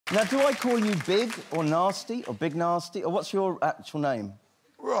Now, do I call you Big or Nasty or Big Narstie, or what's your actual name?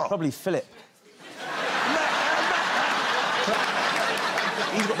 Right. Probably Philip.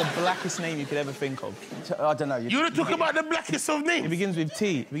 He's got the blackest name you could ever think of. I don't know. You want to talk about the blackest of names? It begins with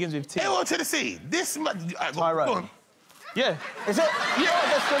T. It begins with T. Hey, what to the sea? This man... Tyrone. Yeah. Is it? Yeah,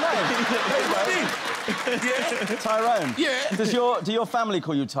 that's the name. Yeah. Tyrone. Yeah. Do your family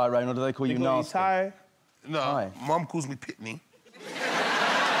call you Tyrone, or do they call you Nasty? No, Hi. Mum calls me Pitney.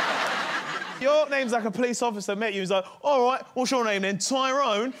 Your name's like a police officer met you. He's like, all right, what's your name then?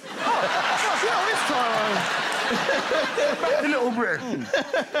 Tyrone? Oh, it's Tyrone. Back to Little Britain.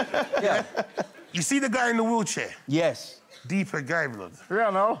 Yeah. You see the guy in the wheelchair? Yes. Deeper guy, blood. Yeah,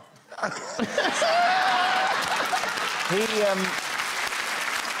 no.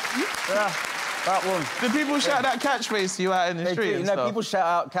 Yeah, that one. Do people shout that catchphrase to you out in the street and stuff? People shout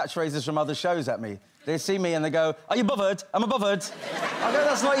out catchphrases from other shows at me. They see me and they go, are you bothered? I'm a bothered. I go,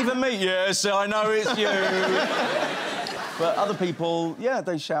 that's not even me. Yes, I know it's you. But other people, yeah,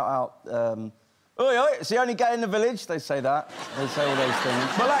 they shout out, oi, oi, it's the only gay in the village. They say that. They say all those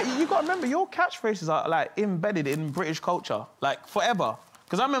things. But, like, you got to remember, your catchphrases are, like, embedded in British culture, like, forever.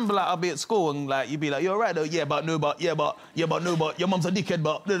 Because I remember, like, I'll be at school and, like, you'd be like, you're right, though, yeah, but, no, but, yeah, but, no, but, your mum's a dickhead,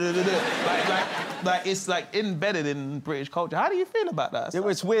 but, like, it's, like, embedded in British culture. How do you feel about that?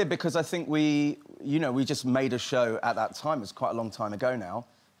 It's weird because I think we just made a show at that time. It's quite a long time ago now.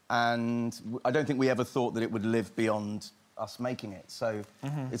 And I don't think we ever thought that it would live beyond us making it. So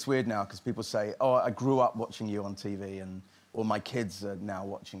it's weird now because people say, oh, I grew up watching you on TV, or my kids are now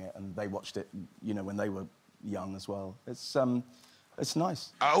watching it, and they watched it, you know, when they were young as well. It's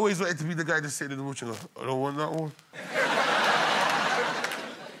nice. I always wanted to be the guy that said in the wheelchair, I don't want that one.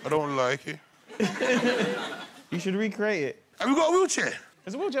 I don't like it. You should recreate it. Have you got a wheelchair?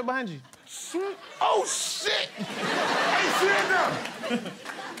 There's a wheelchair behind you. Oh, shit! Hey, sit down!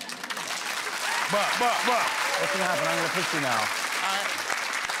 But. What's gonna happen? I'm gonna push you now.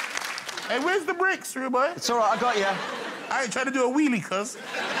 Hey, where's the brakes, through, boy? It's all right, I got you. I ain't trying to do a wheelie, cuz.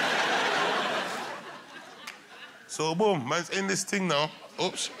 So, boom, man's in this thing now.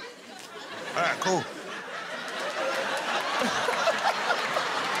 Oops. All right, cool.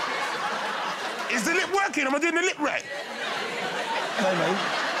 Is the lip working? Am I doing the lip right? Hey, mate.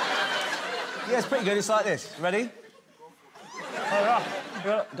 Yeah, it's pretty good. It's like this. Ready?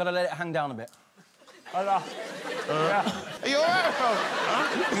 Gotta let it hang down a bit. Are you all right, bro?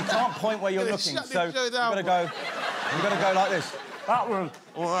 Huh? You can't point where you're looking, so you gotta go like this. That one.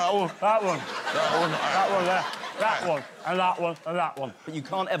 Oh, that one. That one. That one. That one there. That one. And that one. And that one. But you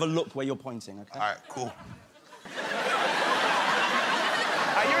can't ever look where you're pointing, OK? All right, cool.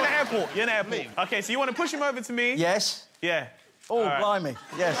 You're in the airport. You're in the airport. OK, so you want to push him over to me? Yes. Yeah. Oh, blimey.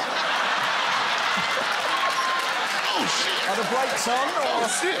 Yes. Oh, shit. Are the brakes on? Oh,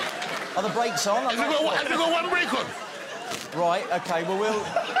 shit. Are the brakes on? Has it got one brake on? Right, OK, well, we're going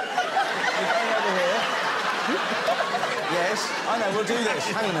over here. Yes, I know, we'll do this.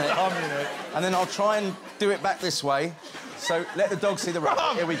 Hang on a minute. And then I'll try and do it back this way. So let the dog see the road.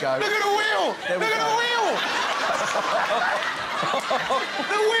 Here we go. Look at the wheel! Look at the wheel!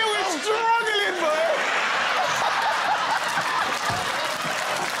 The wheel is struggling, boy!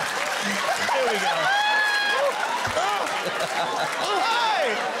 Here we go. Hey!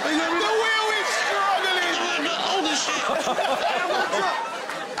 The wheel is struggling! Oh, the shit!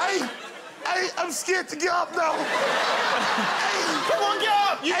 Hey, I'm scared to get up now. Hey, Come on, get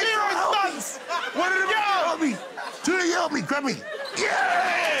up! You hear help me. stunts! One of them help me. Two of you help me, grab me.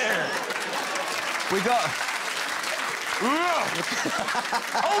 Yeah! We got...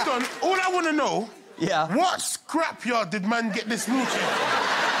 Hold on, all I want to know... Yeah. What scrapyard did man get this wheelchair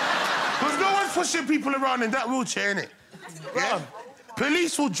from? Because no one's pushing people around in that wheelchair, innit? Yeah?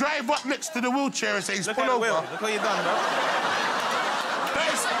 Police will drive up next to the wheelchair and say, Look pull at the over. wheel. Look what you've done, bro.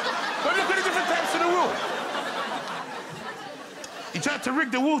 But look at the different types of the wheel. You tried to rig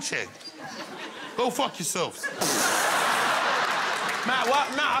the wheelchair. Go fuck yourselves. Matt,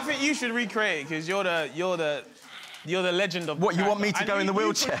 I think you should recreate it, because you're the legend of... What, you want me to go in the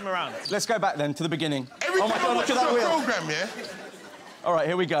wheelchair? Push him around. Let's go back then to the beginning. Every time I watch your program, yeah? All right,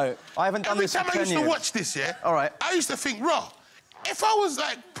 here we go. I haven't done this for 10 years. Every time I used to watch this, yeah? All right. I used to think, raw, if I was,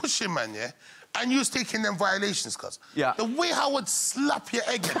 like, pushing, man, yeah? And you was taking them violations, cuz. Yeah. The way I would slap your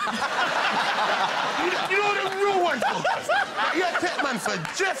egg. you know the real ones, though, cuz. You're a tech man for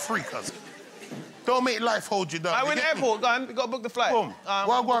Jeffrey, cuz. Don't make life hold you down. I went to the airport, go on. We got to book the flight. Boom.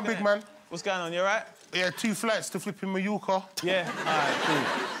 Well, go on, big man. What's going on? You all right? Yeah, 2 flights to flipping Mallorca. Yeah. All right, cool.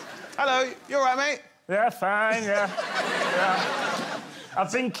 Hello, you all right, mate? Yeah, fine, yeah.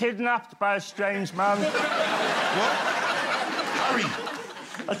 I've been kidnapped by a strange man. What? Harry,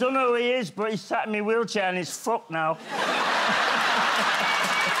 I don't know who he is, but he's sat in my wheelchair and he's fucked now.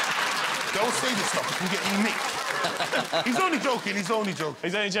 Don't say this stuff, it can get you nicked. He's only joking, he's only joking.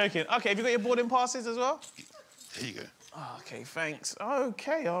 He's only joking. OK, have you got your boarding passes as well? There you go. OK, thanks.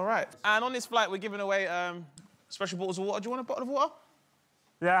 OK, all right. And on this flight, we're giving away special bottles of water. Do you want a bottle of water?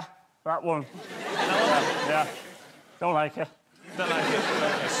 Yeah, that one. Yeah. Don't like it. Don't like it?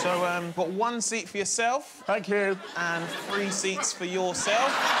 Okay, so, got 1 seat for yourself. Thank you. And 3 seats for yourself.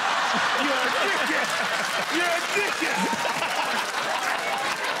 You're a dickhead! You're a dickhead!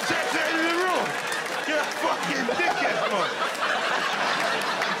 Check that in the room! You're a fucking dickhead, man!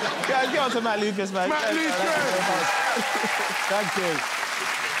 Guys, get on to Matt Lucas, man. Matt Lucas! Thank you.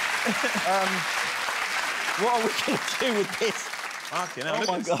 What are we going to do with this? Fucking hell, Oh look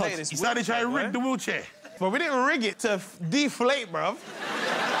my at the God. state of this He started trying to wheelchair, rig the wheelchair. But we didn't rig it to deflate, bruv.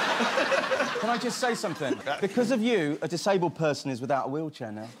 Can I just say something? Because of you, a disabled person is without a wheelchair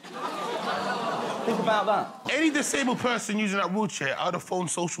now. Think about that. Any disabled person using that wheelchair, I'd have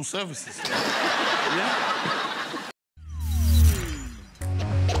phoned social services. Yeah?